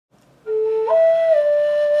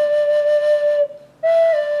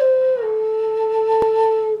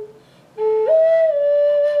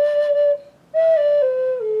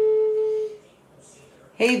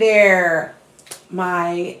there,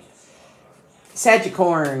 my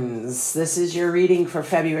Sagicorns. This is your reading for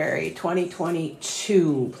February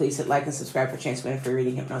 2022. Please hit like and subscribe for chance win for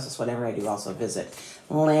reading, hypnosis, whatever I do. Also visit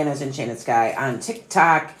Lana's Enchanted Sky on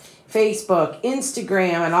TikTok, Facebook,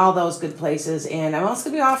 Instagram, and all those good places. And I'm also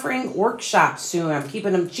going to be offering workshops soon. I'm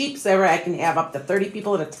keeping them cheap so I can have up to 30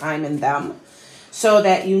 people at a time in them, so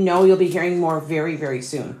that you know you'll be hearing more very, very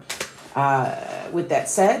soon. With that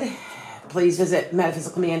said, please visit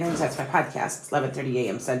Metaphysical Meanderings. That's my podcast. It's 11:30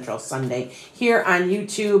 a.m. Central Sunday here on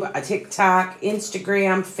YouTube, TikTok,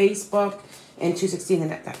 Instagram, Facebook, and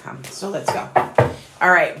 216thenet.com. So let's go.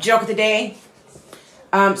 All right, joke of the day.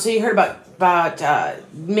 So you heard about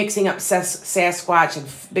mixing up Sasquatch and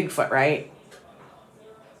Bigfoot, right?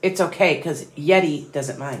 It's okay because Yeti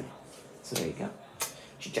doesn't mind. So there you go.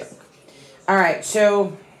 It's a joke. All right,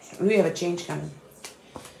 so we have a change coming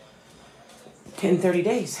in 30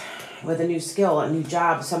 days. With a new skill, a new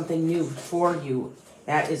job, something new for you.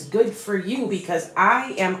 That is good for you because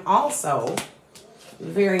I am also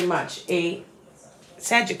very much a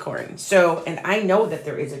Sagittarian. So, and I know that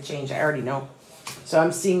there is a change. I already know. So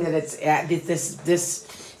I'm seeing that it's at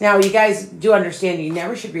this. Now, you guys do understand you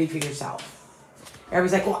never should read for yourself.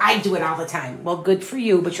 Everybody's like, well, I do it all the time. Well, good for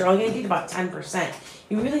you, but you're only going to need about 10%.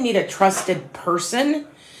 You really need a trusted person.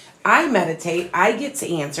 I meditate. I get to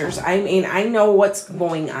answers. I mean, I know what's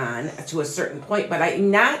going on to a certain point, but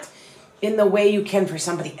I'm not in the way you can for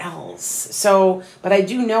somebody else. So, but I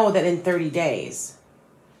do know that in 30 days,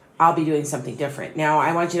 I'll be doing something different. Now,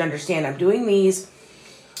 I want you to understand, I'm doing these.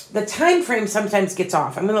 The time frame sometimes gets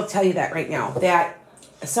off. I'm going to tell you that right now. That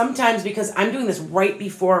sometimes, because I'm doing this right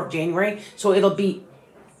before January, so it'll be,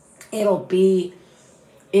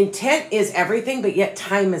 intent is everything, but yet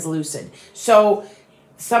time is lucid. So,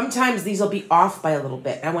 sometimes these will be off by a little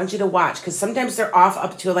bit. I want you to watch because sometimes they're off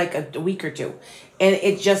up to like a week or two. And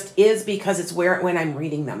it just is because it's when I'm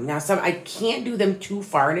reading them. Now, I can't do them too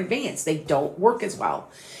far in advance. They don't work as well.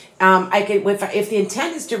 If the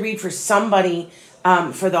intent is to read for somebody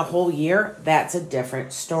for the whole year, that's a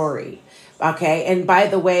different story. Okay. And by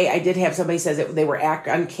the way, I did have somebody says that they were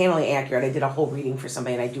uncannily accurate. I did a whole reading for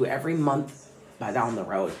somebody and I do every month down the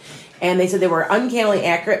road. And they said they were uncannily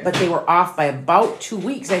accurate, but they were off by about 2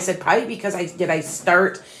 weeks. I said, probably because I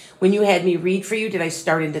start, when you had me read for you, did I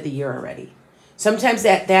start into the year already? Sometimes so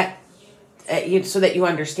that you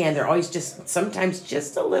understand, they're always sometimes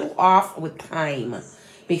just a little off with time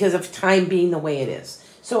because of time being the way it is.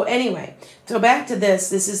 So anyway, so back to this.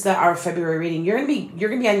 This is our February reading. You're gonna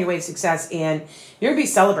be on your way to success, and you're gonna be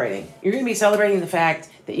celebrating. You're gonna be celebrating the fact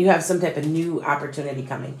that you have some type of new opportunity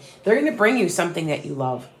coming. They're gonna bring you something that you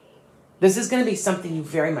love. This is gonna be something you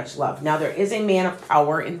very much love. Now there is a man of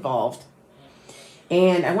power involved,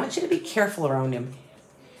 and I want you to be careful around him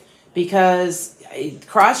because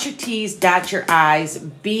cross your T's, dot your I's.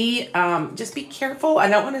 Just be careful. I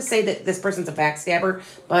don't want to say that this person's a backstabber,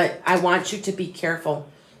 but I want you to be careful.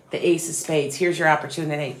 The Ace of Spades. Here's your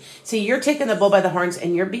opportunity. See, you're taking the bull by the horns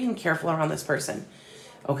and you're being careful around this person.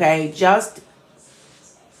 Okay? Just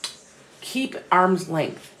keep arm's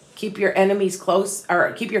length. Keep your enemies close,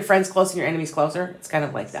 or keep your friends close and your enemies closer. It's kind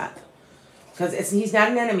of like that. Because he's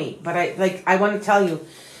not an enemy, but I want to tell you,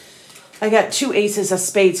 I got 2 aces of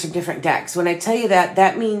spades from different decks. When I tell you that,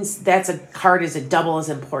 that means that's a card is a double as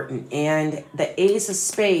important. And the Ace of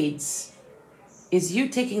Spades is you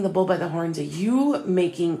taking the bull by the horns,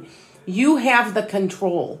 you have the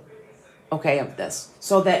control, okay, of this.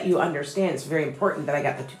 So that you understand, it's very important that I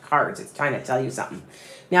got the 2 cards. It's trying to tell you something.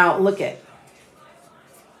 Now, look at,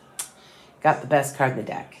 got the best card in the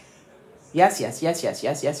deck. Yes, yes, yes, yes,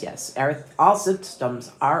 yes, yes, yes. All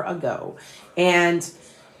systems are a go. And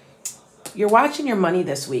you're watching your money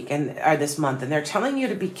this week or this month, and they're telling you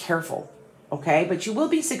to be careful, okay? But you will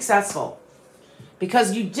be successful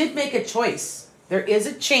because you did make a choice. There is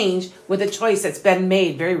a change with a choice that's been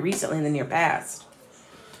made very recently in the near past.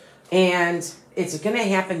 And it's going to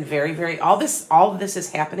happen very, very, all of this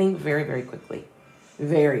is happening very, very quickly.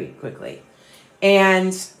 Very quickly.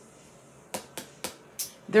 And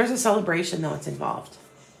there's a celebration, though, it's involved.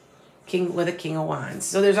 With a King of Wands.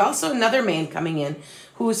 So there's also another man coming in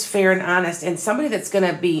who's fair and honest and somebody that's going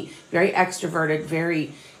to be very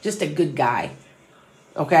extroverted, just a good guy.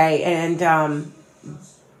 Okay? And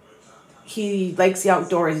he likes the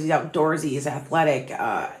outdoors. He's outdoorsy. He's athletic,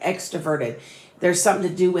 extroverted. There's something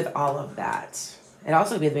to do with all of that. It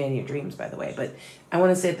also could be the man of your dreams, by the way. But I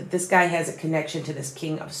want to say that this guy has a connection to this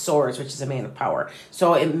King of Swords, which is a man of power.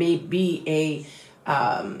 So it may be a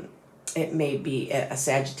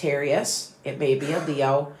Sagittarius, it may be a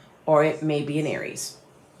Leo, or it may be an Aries.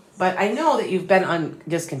 But I know that you've been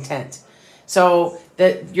discontent. So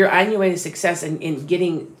that you're on your way to success and in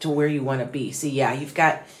getting to where you want to be. See, yeah, you've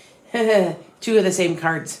got two of the same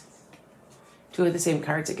cards. Two of the same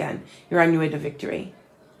cards again. You're on your way to victory.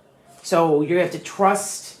 So you have to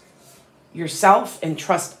trust yourself and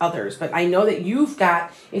trust others. But I know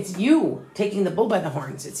that it's you taking the bull by the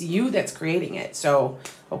horns. It's you that's creating it. So,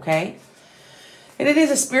 okay. And it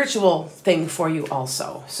is a spiritual thing for you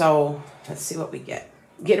also. So let's see what we get.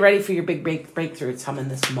 Get ready for your big breakthrough. It's coming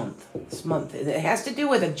this month. It has to do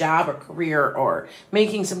with a job or career or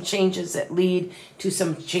making some changes that lead to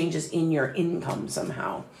some changes in your income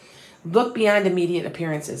somehow. Look beyond immediate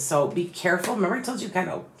appearances. So be careful. Remember I told you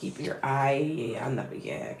kind of keep your eye on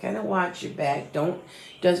kind of watch your back.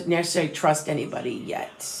 Doesn't necessarily trust anybody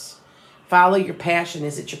yet. Follow your passion.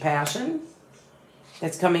 Is it your passion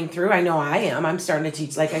that's coming through? I know I am. I'm starting to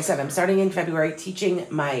teach. Like I said, I'm starting in February teaching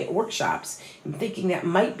my workshops. I'm thinking that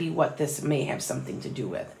might be what this may have something to do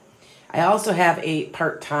with. I also have a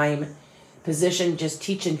part-time position, just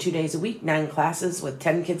teaching 2 days a week, 9 classes with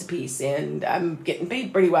 10 kids apiece, and I'm getting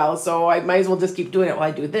paid pretty well, so I might as well just keep doing it while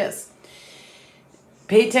I do this.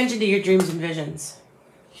 Pay attention to your dreams and visions.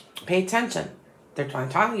 Pay attention. They're trying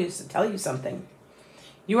to tell you something.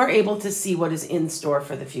 You are able to see what is in store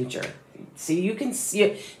for the future. See, you can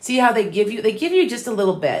see how they give you just a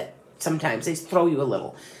little bit. Sometimes they throw you a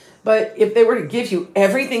little. But if they were to give you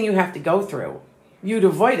everything you have to go through, you'd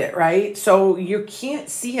avoid it, right? So you can't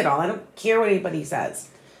see it all. I don't care what anybody says,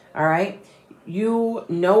 all right? You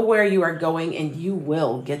know where you are going, and you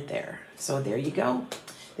will get there. So there you go.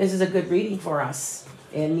 This is a good reading for us.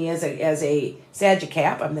 And me as a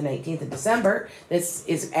Sagittarius, I'm the 19th of December. This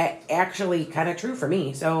is actually kind of true for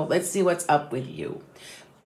me. So let's see what's up with you.